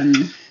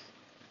the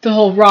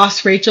whole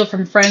Ross Rachel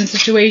from Friends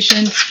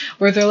situation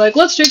where they're like,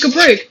 let's take a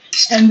break,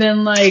 and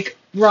then like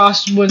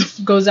Ross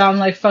goes out and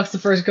like fucks the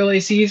first girl he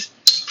sees,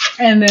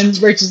 and then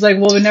Rachel's like,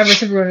 well, we never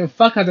said we were gonna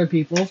fuck other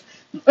people.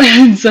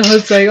 And so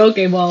it's like,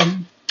 okay, well,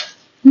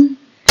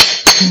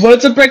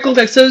 what's a break look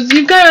like? So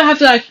you've got to have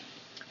to like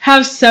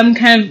have some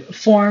kind of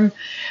form.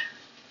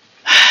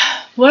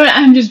 What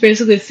I'm just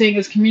basically saying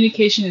is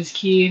communication is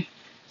key,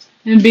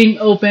 and being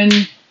open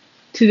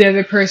to the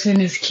other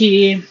person is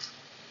key.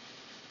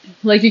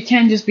 Like, you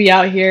can't just be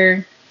out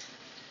here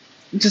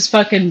just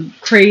fucking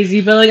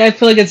crazy, but like I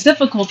feel like it's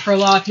difficult for a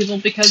lot of people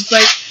because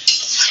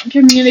like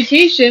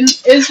communication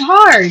is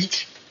hard.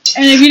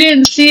 And if you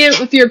didn't see it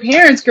with your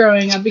parents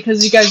growing up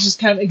because you guys just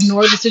kind of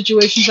ignored the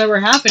situations that were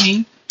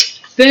happening,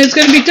 then it's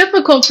going to be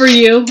difficult for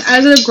you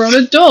as a grown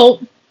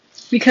adult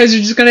because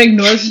you're just going to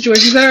ignore the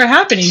situations that are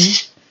happening.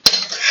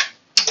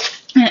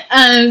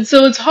 And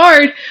so it's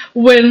hard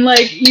when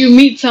like you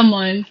meet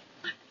someone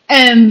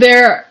and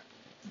they're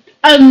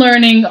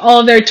unlearning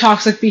all their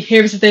toxic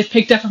behaviors that they've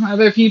picked up from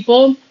other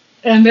people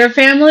and their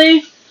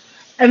family,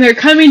 and they're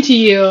coming to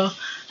you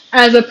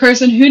as a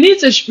person who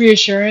needs a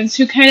reassurance,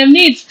 who kind of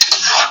needs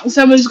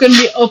someone who's going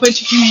to be open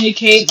to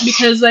communicate,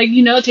 because like,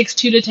 you know, it takes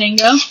two to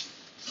tango,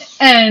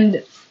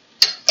 and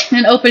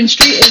an open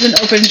street is an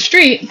open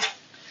street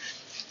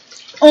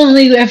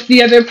only if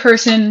the other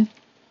person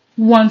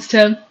wants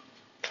to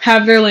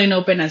have their lane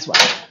open as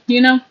well,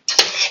 you know?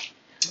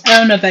 I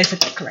don't know if I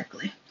said that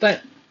correctly.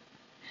 But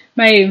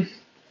my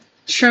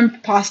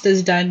shrimp pasta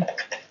is done,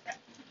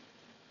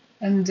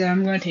 and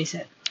I'm gonna taste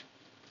it.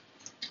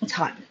 It's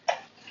hot.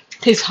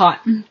 It tastes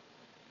hot.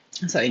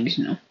 That's all you need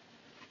to know.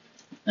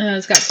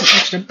 It's got some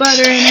extra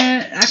butter in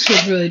it. Actually,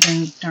 it's really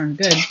darn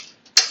good,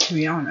 to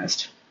be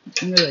honest.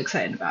 I'm really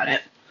excited about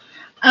it.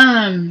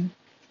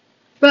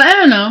 But I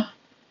don't know.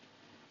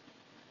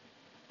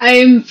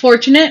 I'm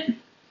fortunate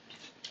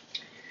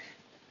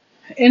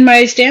in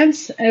my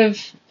stance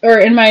or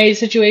in my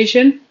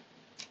situation.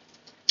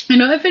 You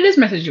know, if it is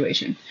my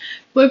situation,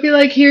 but if you're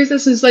like, here's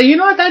this, and it's like, you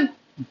know what,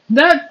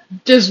 that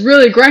just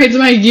really grinds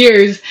my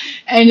gears,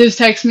 and just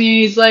text me,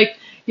 and he's like,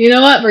 you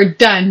know what, we're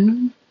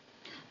done.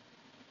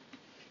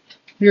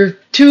 You're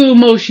too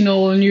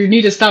emotional, and you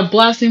need to stop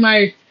blasting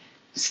my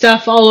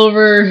stuff all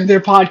over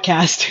their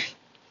podcast.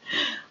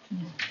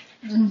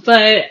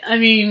 But I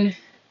mean,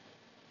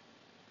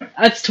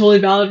 that's totally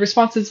valid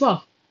response as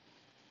well.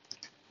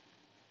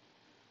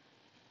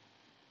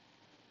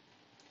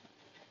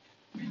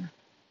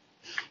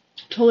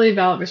 Totally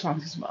valid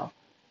response as well.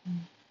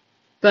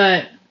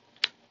 But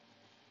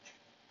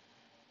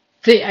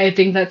I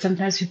think that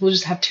sometimes people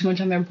just have too much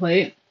on their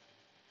plate,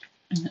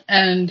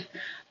 and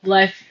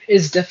life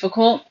is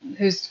difficult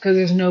because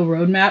there's no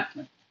roadmap,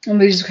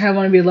 and they just kind of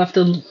want to be left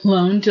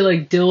alone to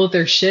like deal with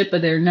their shit,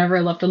 but they're never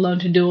left alone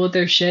to deal with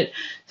their shit.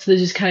 So they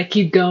just kind of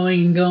keep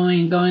going and going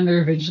and going.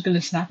 They're eventually going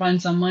to snap on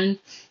someone,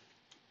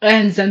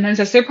 and sometimes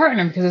that's their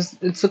partner because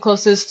it's the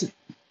closest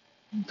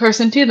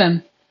person to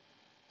them.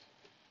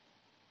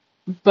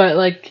 But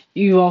like,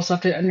 you also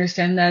have to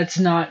understand that it's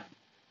not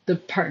the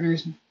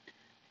partner's.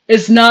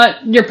 It's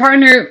not, your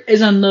partner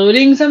is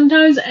unloading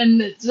sometimes,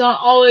 and it's not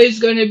always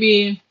going to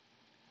be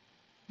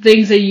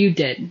things that you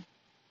did.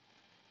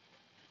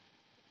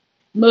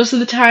 Most of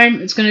the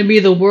time, it's going to be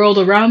the world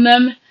around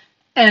them,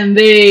 and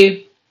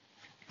they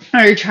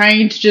are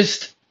trying to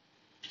just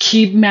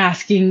keep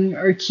masking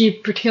or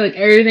keep pretending like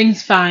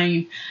everything's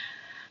fine,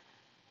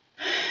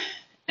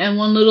 and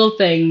one little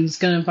thing's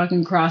going to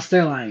fucking cross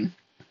their line.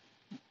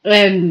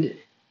 And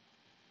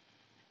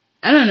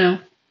I don't know.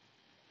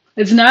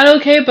 It's not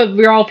okay, but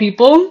we're all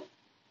people.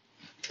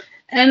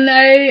 And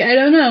I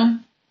don't know.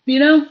 You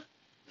know?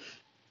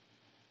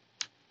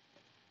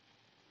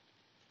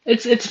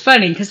 It's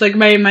funny, because like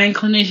my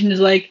inclination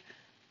is like,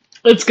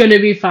 it's gonna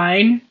be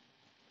fine.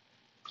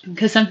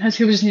 Because sometimes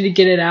people just need to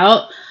get it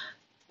out.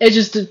 It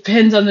just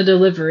depends on the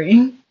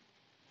delivery.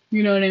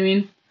 You know what I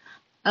mean?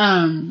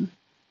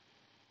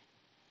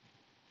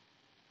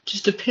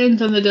 Just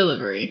depends on the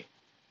delivery.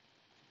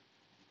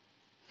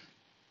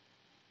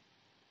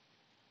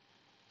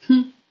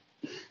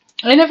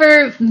 I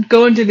never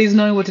go into these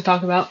knowing what to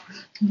talk about,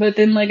 but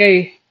then like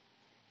I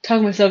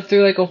talk myself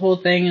through like a whole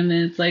thing, and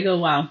then it's like, oh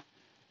wow,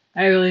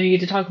 I really need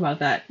to talk about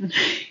that.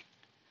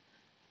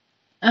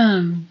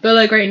 But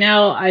like right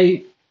now,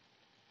 I'm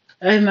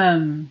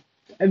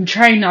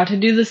trying not to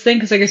do this thing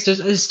because like I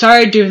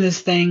started doing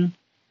this thing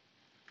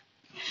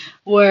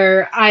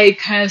where I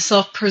kind of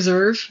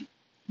self-preserve.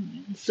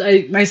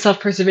 My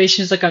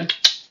self-preservation is like a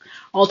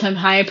all-time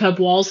high. I put up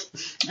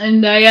walls,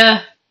 and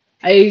I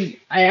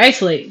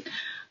isolate.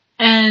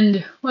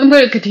 And I'm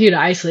going to continue to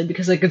isolate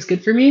because like it's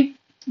good for me.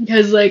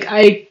 Because like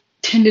I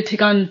tend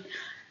to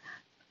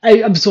I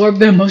absorb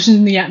the emotions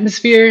in the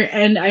atmosphere,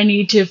 and I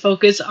need to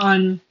focus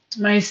on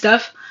my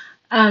stuff.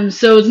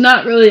 So it's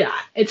not really,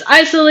 it's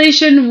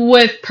isolation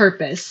with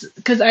purpose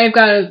because I've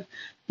got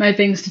my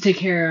things to take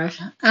care of.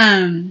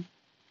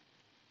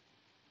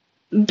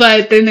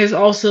 But then there's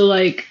also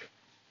like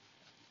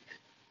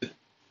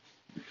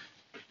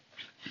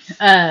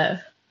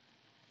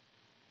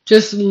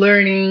just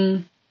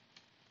learning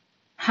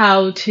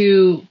how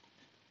to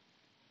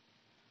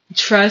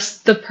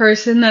trust the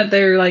person that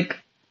they're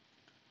like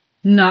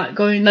not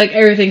going, like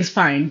everything's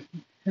fine,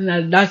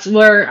 and that's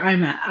where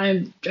I'm at.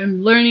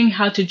 I'm learning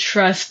how to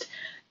trust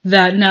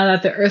that now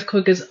that the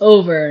earthquake is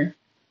over,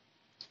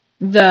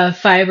 the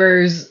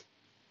fibers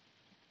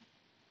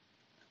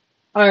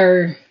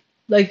are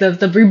like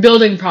the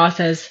rebuilding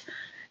process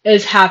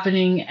is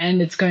happening,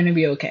 and it's going to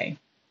be okay.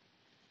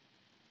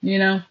 You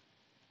know?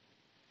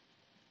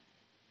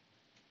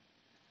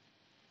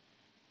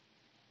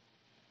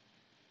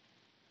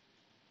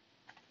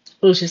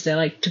 It's just I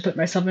like to put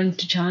myself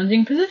into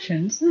challenging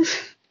positions.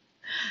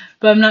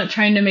 But I'm not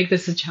trying to make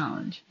this a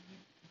challenge,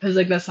 because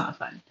like that's not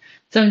fun.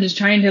 So I'm just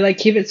trying to like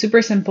keep it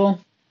super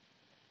simple.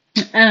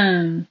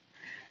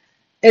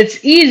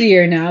 It's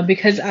easier now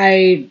because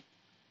I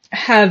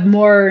have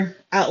more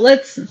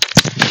outlets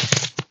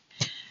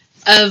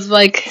of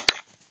like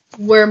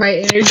where my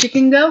energy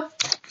can go.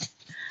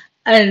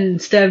 And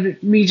instead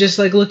of me just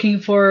like looking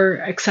for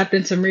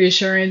acceptance and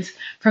reassurance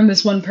from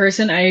this one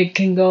person, I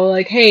can go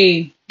like,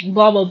 hey,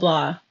 blah blah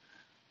blah,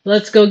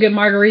 let's go get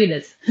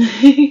margaritas.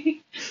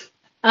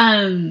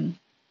 And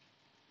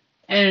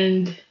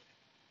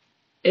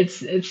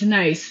it's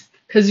nice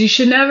because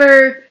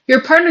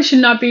your partner should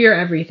not be your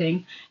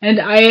everything.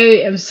 And I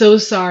am so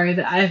sorry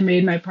that I've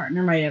made my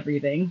partner my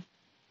everything,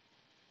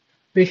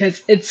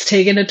 because it's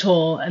taken a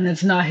toll, and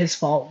it's not his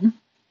fault.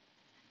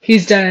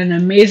 He's done an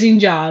amazing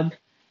job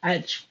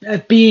at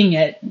being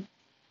it,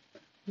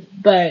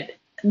 but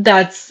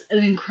that's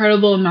an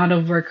incredible amount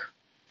of work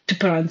to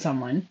put on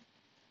someone.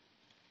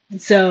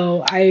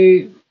 So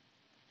I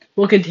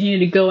will continue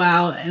to go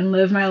out and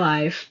live my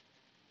life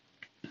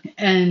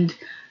and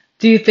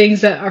do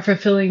things that are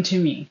fulfilling to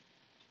me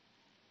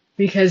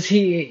because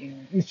he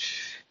and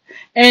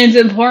it's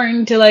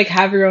important to like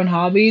have your own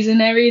hobbies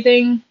and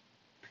everything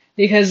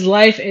because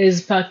life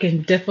is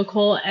fucking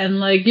difficult and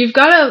like you've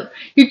got to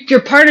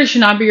your partner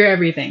should not be your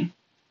everything.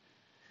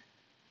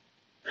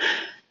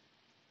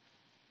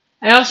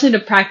 I also need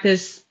to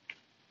practice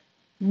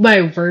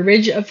my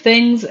verbiage of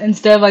things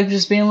instead of like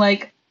just being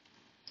like,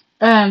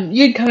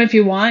 you can come if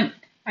you want.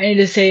 I need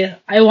to say,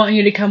 I want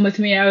you to come with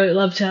me. I would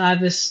love to have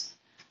this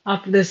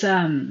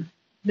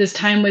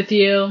time with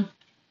you.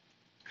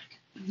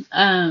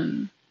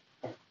 Um,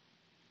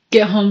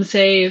 get home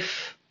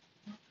safe.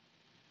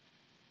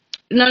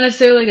 Not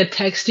necessarily like a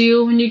text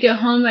you when you get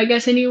home, I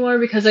guess anymore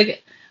because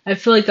like I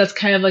feel like that's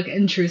kind of like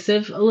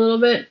intrusive a little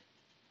bit.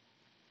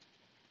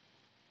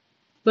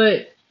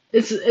 But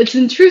it's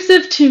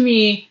intrusive to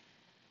me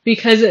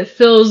because it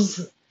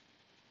feels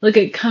like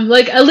it comes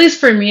like at least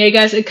for me, I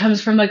guess it comes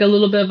from like a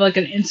little bit of like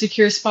an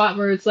insecure spot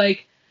where it's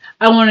like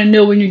I want to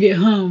know when you get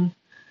home,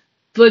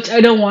 but I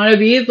don't want to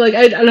be like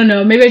I don't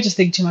know. Maybe I just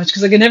think too much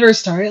because like it never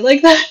started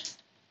like that.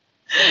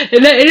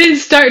 It didn't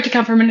start to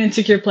come from an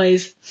insecure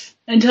place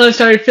until I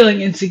started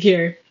feeling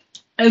insecure,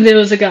 and then it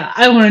was like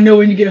I want to know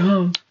when you get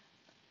home,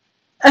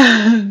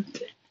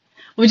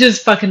 which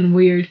is fucking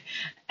weird,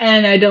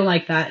 and I don't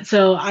like that.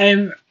 So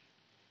I'm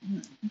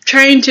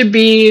trying to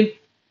be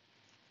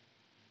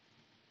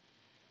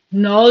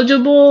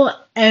knowledgeable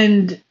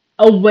and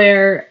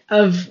aware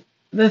of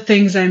the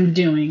things I'm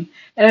doing.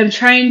 And I'm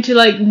trying to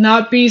like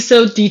not be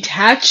so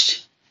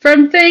detached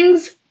from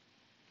things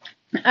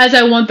as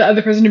I want the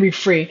other person to be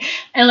free.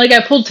 And like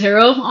I pulled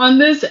tarot on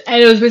this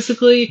and it was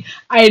basically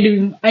I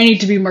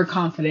need to be more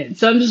confident.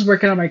 So I'm just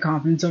working on my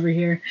confidence over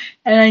here.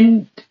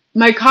 And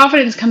my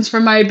confidence comes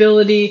from my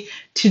ability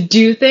to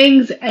do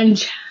things and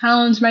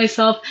challenge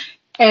myself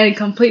and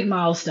complete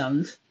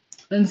milestones.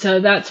 And so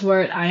that's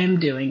what I am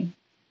doing.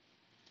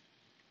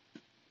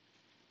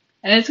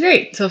 And it's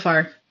great so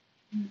far.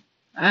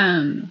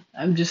 I'm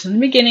just in the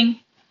beginning,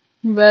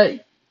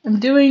 but I'm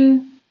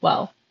doing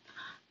well.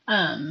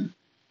 At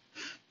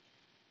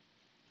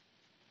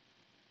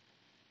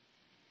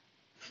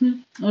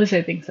least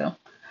I think so.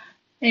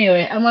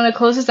 Anyway, I'm gonna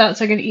close this out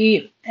so I can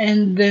eat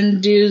and then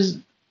do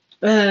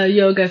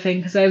yoga thing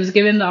because I was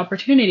given the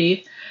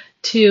opportunity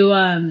to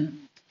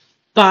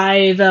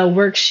buy the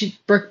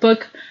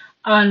workbook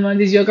on one of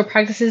these yoga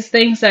practices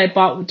things that I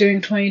bought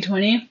during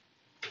 2020.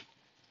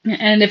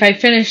 And if I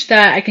finish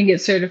that, I can get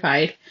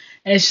certified.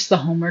 And it's just the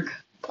homework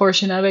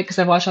portion of it because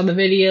I've watched all the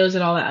videos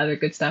and all that other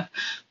good stuff.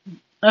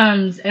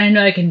 And I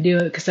know I can do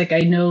it because like I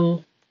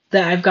know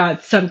that I've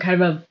got some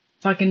kind of a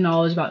fucking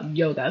knowledge about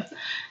yoga.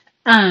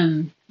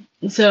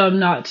 So I'm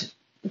not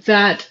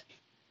that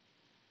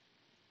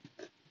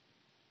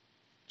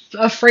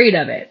afraid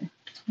of it,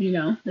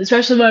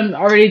 especially when I'm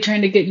already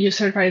trying to get you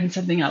certified in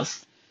something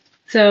else.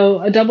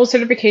 So a double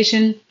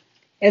certification,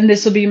 and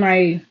this will be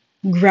my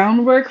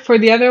groundwork for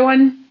the other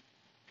one.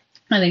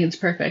 I think it's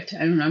perfect,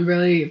 and I'm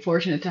really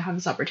fortunate to have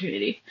this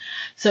opportunity.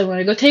 So I'm going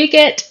to go take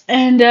it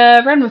and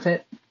run with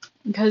it,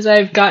 because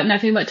I've got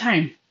nothing but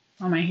time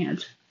on my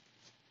hands.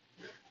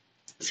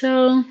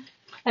 So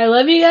I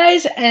love you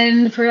guys,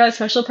 and for that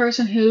special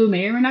person who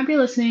may or may not be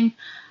listening,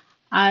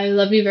 I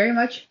love you very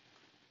much.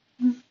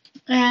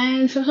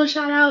 And special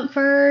shout out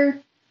for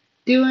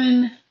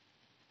doing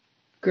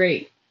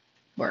great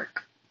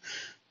work.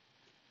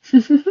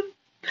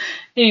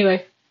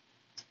 Anyway,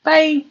 bye.